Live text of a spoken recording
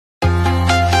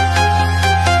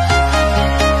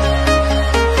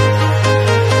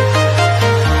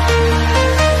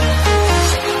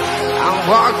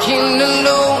walking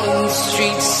alone, the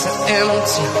streets are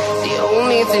empty. The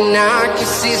only thing I can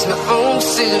see is my own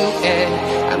silhouette.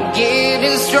 I'm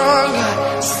getting stronger,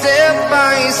 step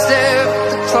by step.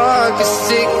 The clock is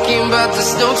ticking, but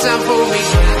there's no time for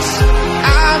regrets.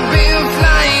 I've been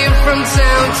flying from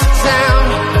town to town,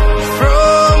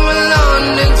 from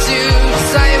London to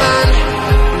Taiwan.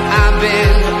 I've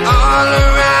been all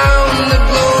around the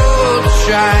globe,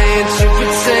 trying to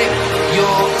protect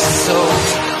your soul.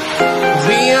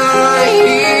 We are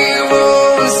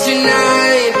heroes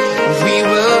tonight. We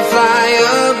will fly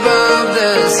above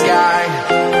the sky.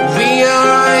 We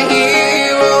are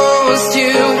heroes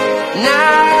tonight.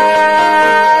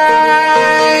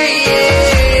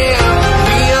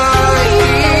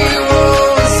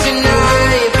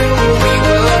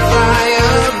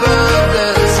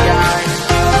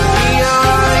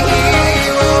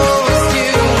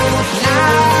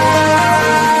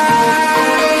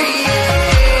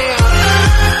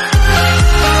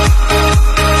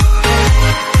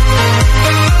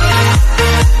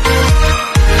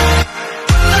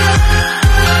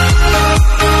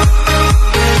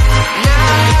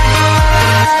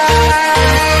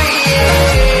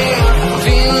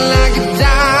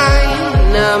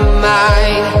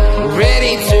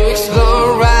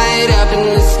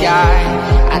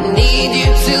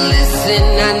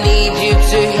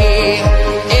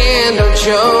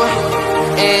 Show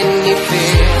any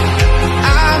fear.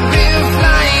 I've been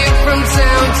flying from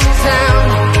town to town,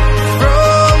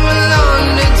 from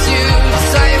London to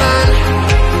Taiwan.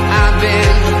 I've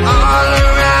been all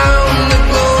around the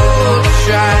globe,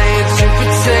 trying to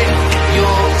protect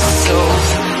your soul.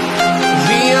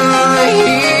 We are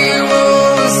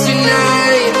heroes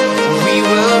tonight. We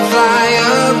will fly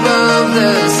above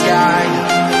the sky.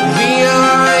 We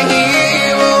are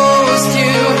heroes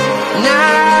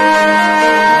tonight.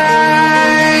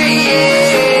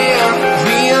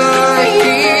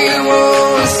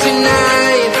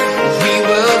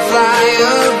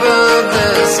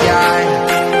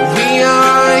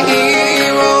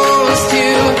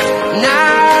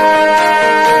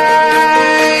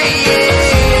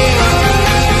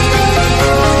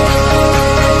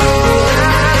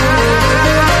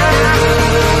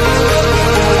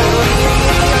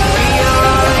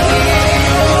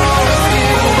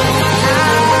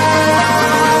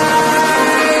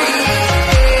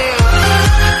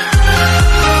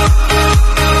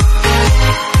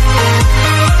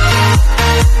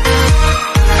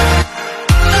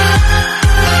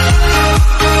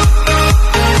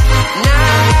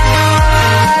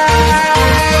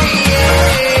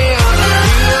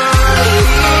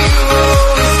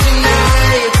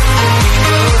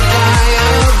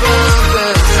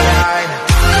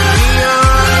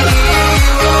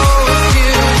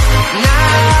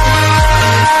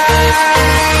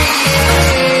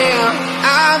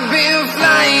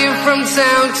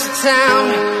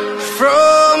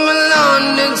 From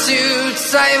London to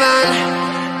Taiwan,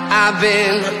 I've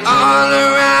been all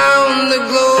around the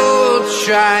globe,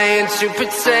 trying to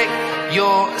protect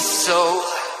your soul.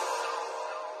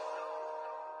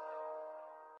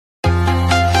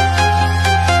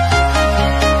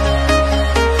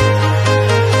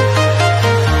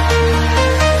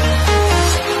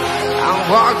 I'm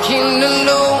walking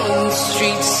alone, the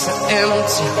streets are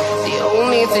empty. The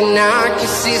only thing I can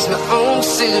see is my own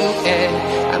silhouette.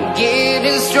 I'm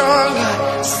getting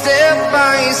stronger, step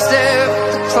by step.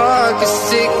 The clock is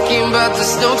ticking, but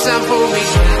there's no time for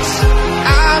regrets.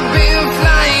 I've been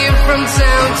flying from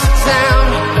town to town,